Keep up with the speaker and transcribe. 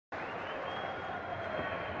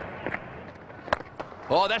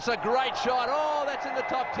Oh, that's a great shot. Oh, that's in the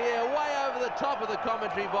top tier, way over the top of the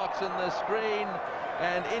commentary box and the screen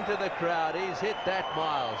and into the crowd. He's hit that,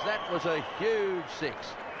 Miles. That was a huge 6.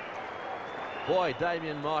 Boy,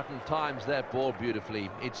 Damien Martyn times that ball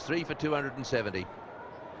beautifully. It's 3 for 270.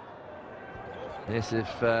 Yes, if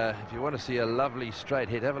you want to see a lovely straight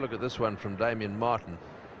hit, have a look at this one from Damien Martyn.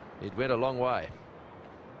 It went a long way.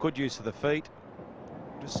 Good use of the feet.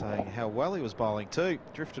 Just saying how well he was bowling too.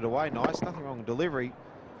 Drifted away nice, nothing wrong with delivery.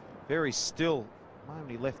 Very still. The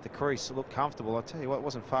moment he left the crease, it looked comfortable. I tell you what, it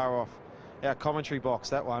wasn't far off our commentary box,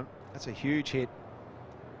 that one. That's a huge hit.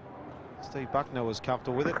 Steve Buckner was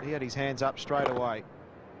comfortable with it. He had his hands up straight away.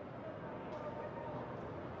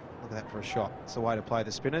 Look at that for a shot. It's the way to play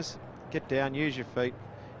the spinners. Get down, use your feet,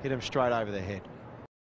 hit them straight over the head.